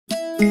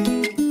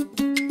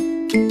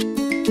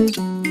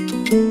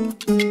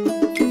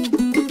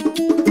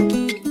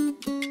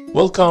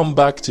Welcome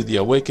back to the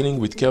Awakening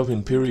with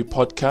Kelvin Phiri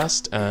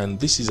Podcast, and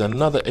this is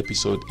another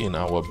episode in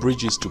our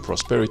Bridges to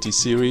Prosperity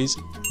series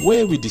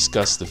where we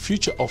discuss the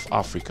future of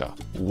Africa,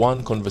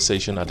 one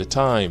conversation at a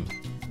time.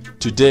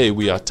 Today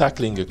we are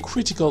tackling a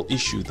critical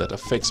issue that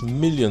affects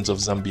millions of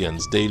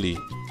Zambians daily: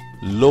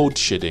 load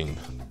shedding.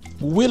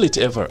 Will it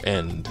ever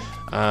end?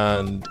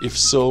 And if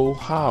so,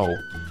 how?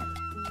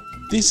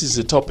 This is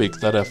a topic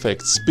that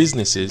affects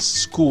businesses,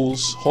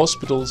 schools,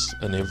 hospitals,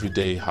 and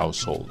everyday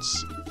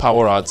households.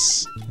 Power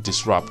outs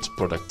disrupt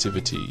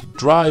productivity,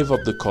 drive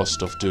up the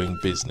cost of doing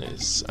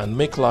business, and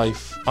make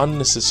life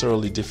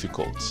unnecessarily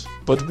difficult.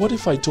 But what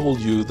if I told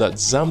you that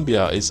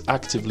Zambia is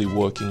actively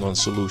working on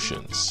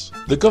solutions?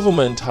 The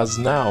government has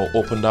now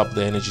opened up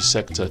the energy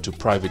sector to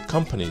private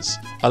companies,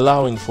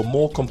 allowing for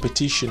more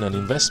competition and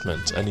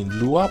investment, and in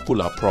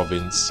Luapula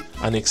province,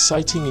 an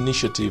exciting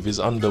initiative is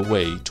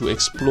underway to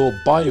explore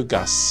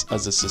biogas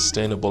as a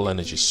sustainable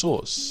energy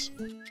source.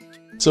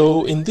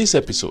 So in this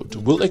episode,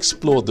 we'll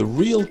explore the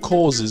real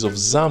causes of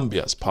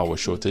Zambia's power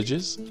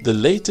shortages, the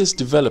latest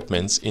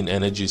developments in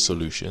energy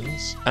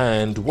solutions,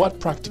 and what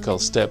practical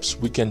steps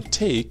we can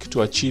take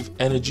to achieve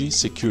energy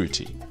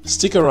security.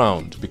 Stick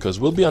around because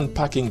we'll be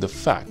unpacking the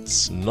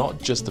facts, not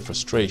just the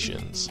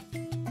frustrations.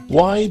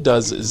 Why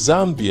does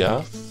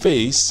Zambia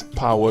face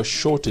power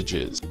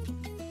shortages?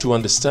 To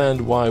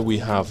understand why we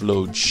have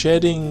load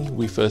shedding,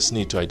 we first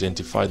need to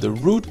identify the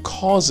root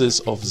causes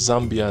of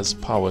Zambia's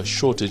power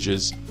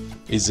shortages.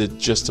 Is it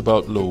just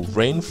about low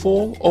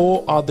rainfall,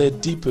 or are there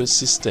deeper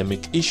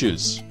systemic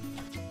issues?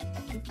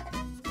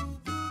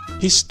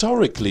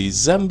 Historically,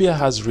 Zambia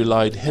has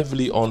relied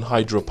heavily on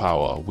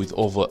hydropower, with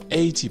over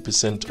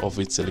 80% of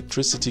its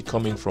electricity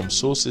coming from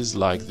sources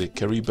like the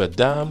Kariba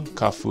Dam,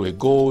 Kafue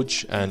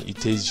Gorge, and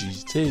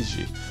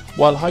Iteji.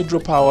 While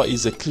hydropower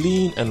is a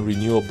clean and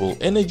renewable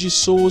energy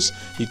source,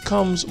 it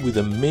comes with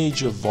a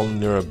major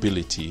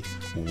vulnerability: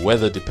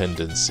 weather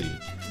dependency.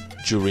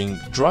 During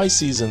dry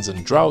seasons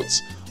and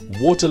droughts,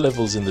 water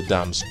levels in the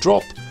dams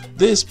drop.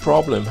 This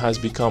problem has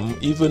become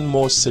even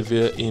more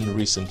severe in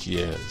recent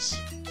years.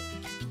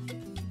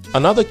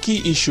 Another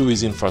key issue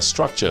is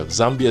infrastructure.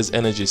 Zambia's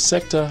energy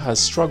sector has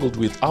struggled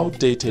with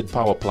outdated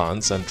power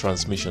plants and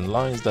transmission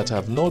lines that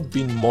have not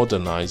been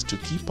modernized to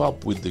keep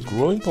up with the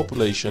growing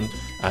population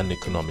and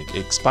economic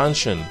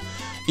expansion.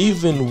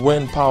 Even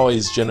when power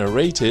is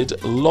generated,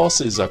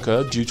 losses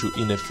occur due to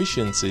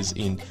inefficiencies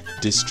in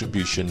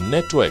distribution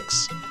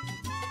networks.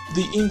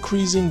 The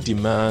increasing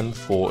demand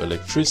for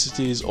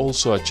electricity is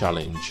also a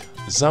challenge.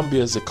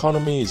 Zambia's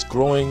economy is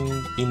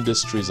growing,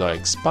 industries are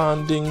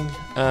expanding,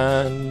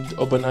 and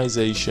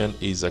urbanization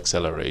is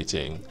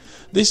accelerating.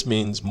 This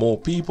means more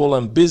people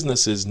and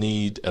businesses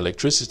need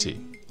electricity,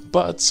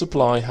 but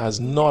supply has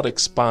not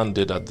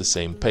expanded at the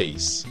same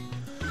pace.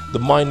 The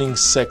mining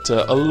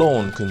sector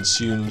alone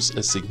consumes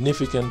a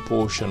significant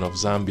portion of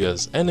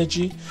Zambia's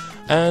energy,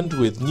 and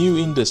with new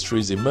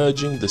industries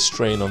emerging, the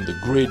strain on the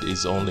grid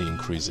is only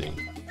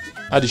increasing.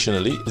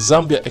 Additionally,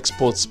 Zambia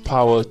exports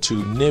power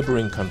to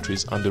neighboring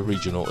countries under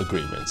regional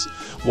agreements.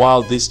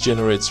 While this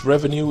generates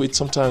revenue, it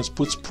sometimes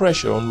puts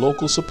pressure on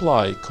local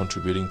supply,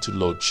 contributing to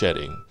load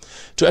shedding.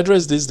 To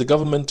address this, the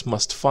government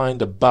must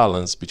find a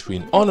balance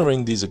between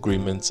honoring these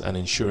agreements and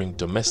ensuring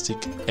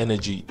domestic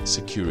energy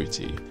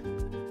security.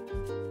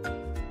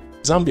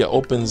 Zambia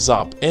opens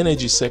up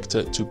energy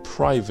sector to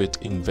private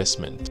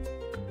investment.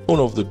 One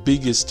of the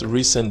biggest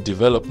recent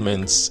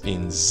developments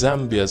in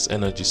Zambia's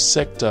energy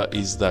sector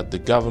is that the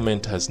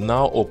government has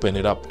now opened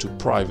it up to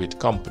private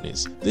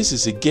companies. This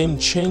is a game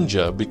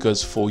changer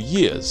because for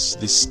years,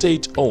 the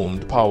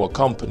state-owned power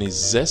company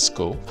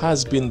ZESCO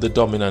has been the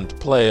dominant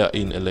player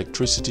in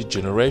electricity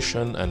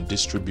generation and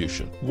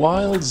distribution.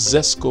 While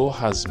ZESCO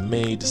has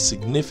made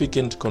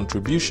significant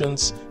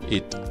contributions,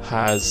 it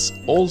has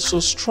also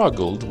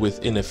struggled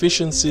with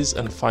inefficiencies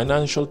and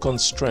financial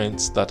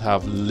constraints that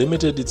have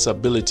limited its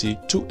ability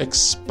to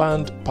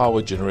expand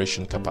power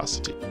generation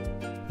capacity.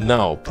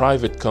 Now,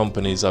 private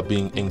companies are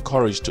being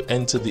encouraged to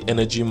enter the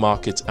energy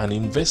market and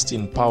invest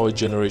in power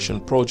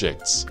generation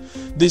projects.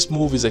 This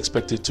move is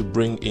expected to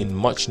bring in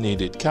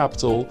much-needed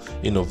capital,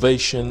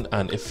 innovation,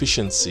 and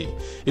efficiency.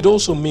 It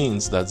also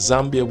means that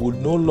Zambia will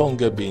no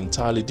longer be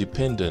entirely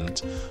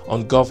dependent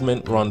on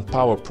government-run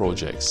power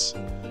projects.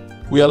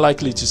 We are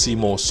likely to see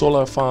more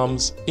solar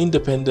farms,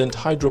 independent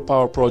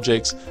hydropower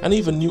projects, and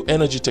even new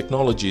energy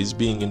technologies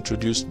being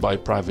introduced by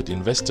private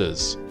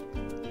investors.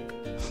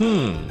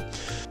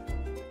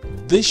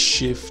 This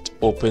shift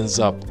opens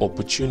up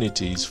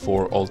opportunities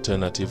for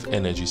alternative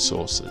energy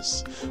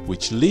sources,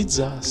 which leads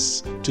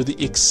us to the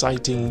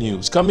exciting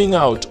news coming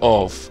out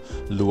of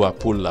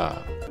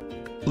Luapula.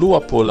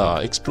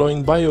 Luapula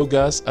exploring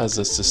biogas as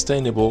a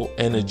sustainable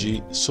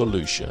energy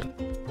solution.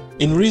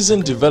 In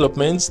recent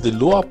developments, the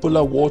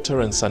Luapula Water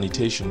and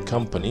Sanitation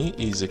Company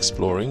is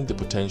exploring the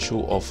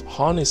potential of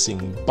harnessing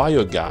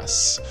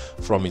biogas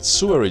from its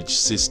sewerage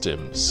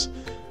systems.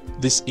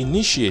 This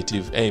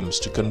initiative aims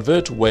to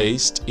convert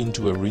waste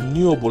into a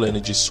renewable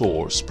energy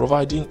source,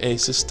 providing a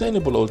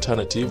sustainable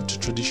alternative to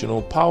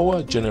traditional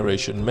power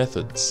generation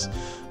methods.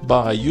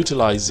 By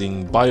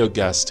utilizing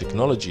biogas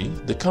technology,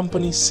 the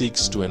company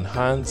seeks to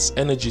enhance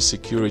energy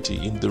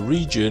security in the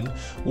region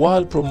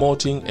while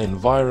promoting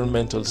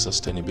environmental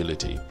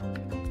sustainability.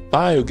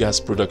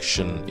 Biogas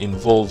production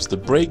involves the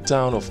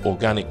breakdown of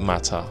organic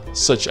matter,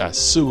 such as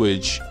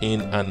sewage,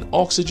 in an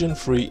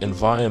oxygen-free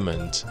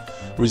environment,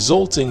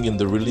 resulting in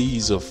the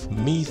release of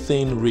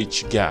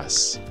methane-rich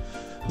gas.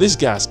 This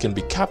gas can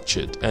be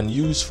captured and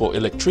used for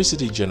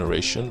electricity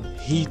generation,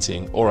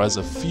 heating, or as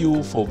a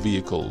fuel for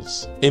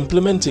vehicles.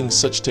 Implementing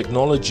such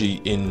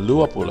technology in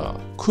Luapula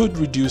could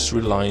reduce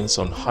reliance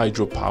on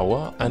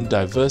hydropower and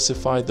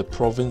diversify the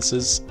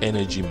province's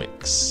energy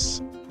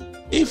mix.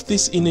 If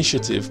this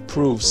initiative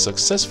proves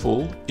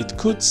successful, it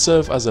could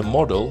serve as a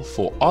model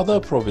for other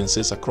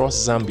provinces across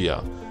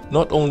Zambia.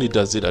 Not only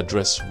does it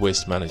address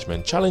waste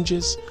management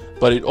challenges,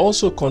 but it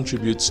also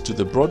contributes to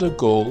the broader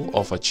goal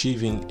of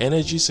achieving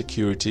energy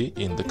security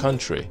in the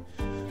country.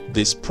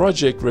 This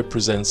project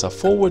represents a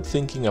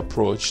forward-thinking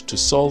approach to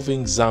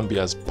solving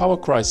Zambia's power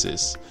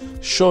crisis,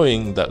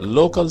 showing that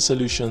local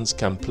solutions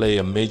can play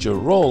a major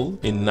role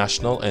in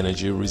national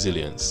energy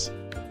resilience.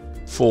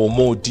 For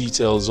more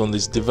details on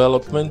this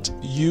development,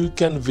 you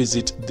can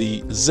visit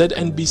the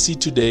ZNBC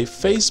Today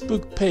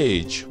Facebook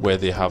page, where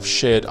they have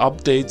shared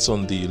updates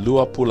on the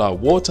Luapula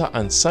Water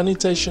and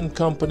Sanitation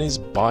Company's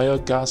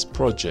biogas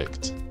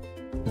project.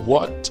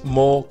 What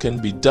more can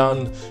be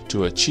done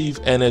to achieve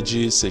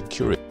energy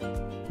security?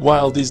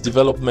 While these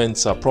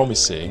developments are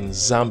promising,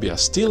 Zambia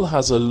still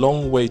has a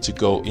long way to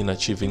go in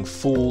achieving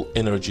full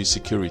energy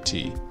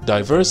security.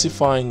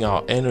 Diversifying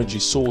our energy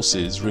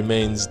sources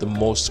remains the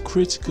most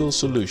critical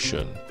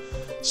solution.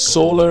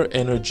 Solar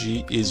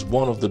energy is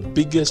one of the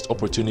biggest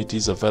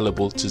opportunities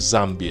available to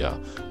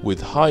Zambia, with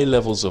high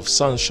levels of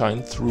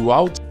sunshine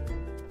throughout.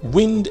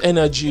 Wind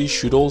energy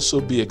should also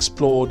be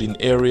explored in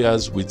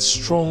areas with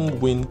strong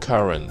wind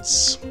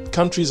currents.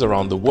 Countries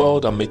around the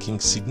world are making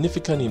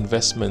significant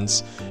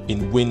investments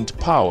in wind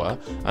power,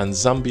 and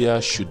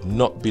Zambia should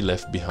not be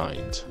left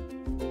behind.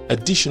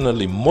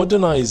 Additionally,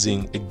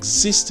 modernizing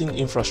existing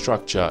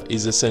infrastructure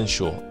is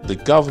essential. The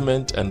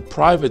government and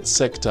private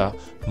sector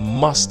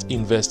must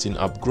invest in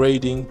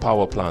upgrading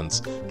power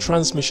plants,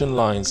 transmission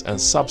lines, and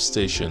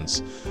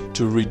substations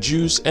to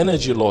reduce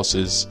energy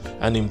losses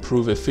and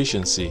improve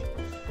efficiency.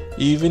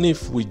 Even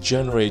if we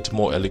generate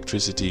more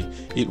electricity,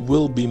 it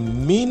will be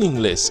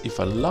meaningless if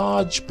a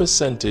large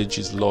percentage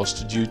is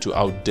lost due to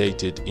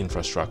outdated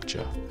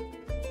infrastructure.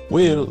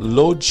 Will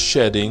load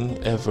shedding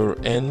ever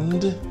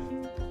end?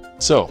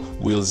 So,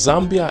 will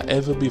Zambia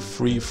ever be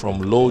free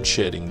from load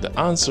shedding? The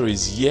answer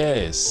is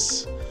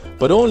yes,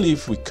 but only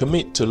if we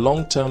commit to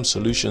long-term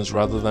solutions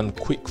rather than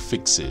quick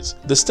fixes.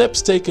 The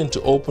steps taken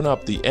to open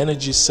up the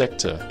energy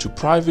sector to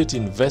private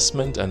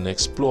investment and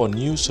explore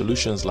new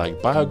solutions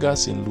like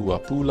biogas in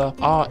Luapula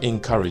are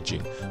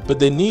encouraging, but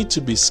they need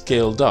to be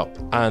scaled up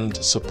and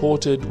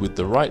supported with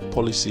the right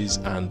policies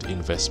and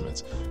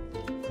investments.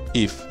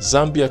 If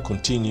Zambia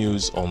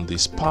continues on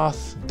this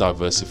path,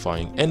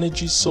 diversifying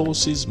energy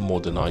sources,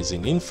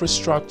 modernizing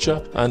infrastructure,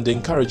 and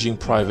encouraging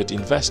private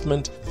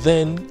investment,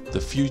 then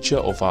the future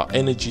of our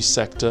energy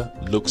sector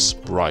looks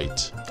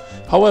bright.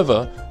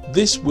 However,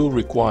 this will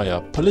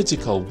require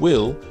political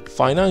will,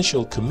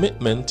 financial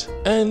commitment,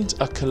 and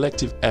a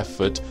collective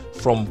effort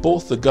from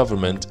both the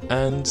government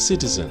and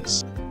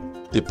citizens.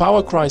 The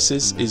power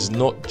crisis is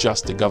not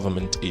just a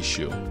government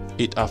issue.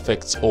 It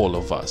affects all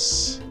of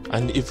us.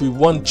 And if we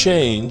want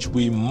change,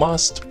 we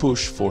must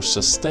push for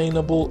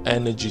sustainable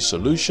energy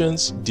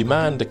solutions,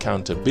 demand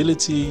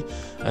accountability,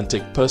 and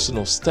take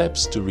personal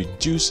steps to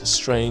reduce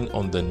strain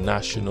on the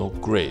national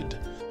grid.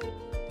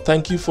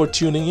 Thank you for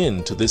tuning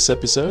in to this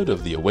episode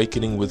of the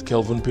Awakening with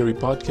Kelvin Phiri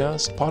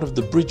Podcast, part of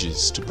the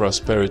Bridges to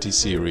Prosperity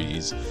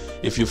series.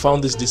 If you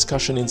found this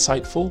discussion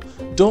insightful,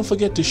 don't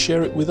forget to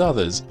share it with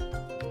others.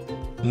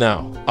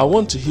 Now, I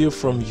want to hear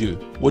from you.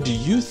 What do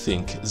you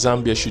think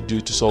Zambia should do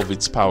to solve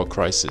its power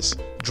crisis?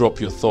 Drop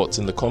your thoughts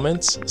in the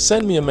comments,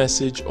 send me a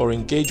message, or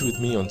engage with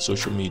me on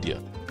social media.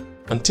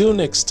 Until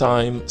next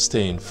time,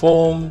 stay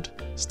informed,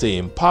 stay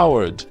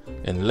empowered,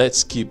 and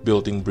let's keep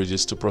building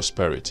bridges to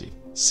prosperity.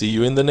 See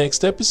you in the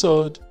next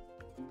episode.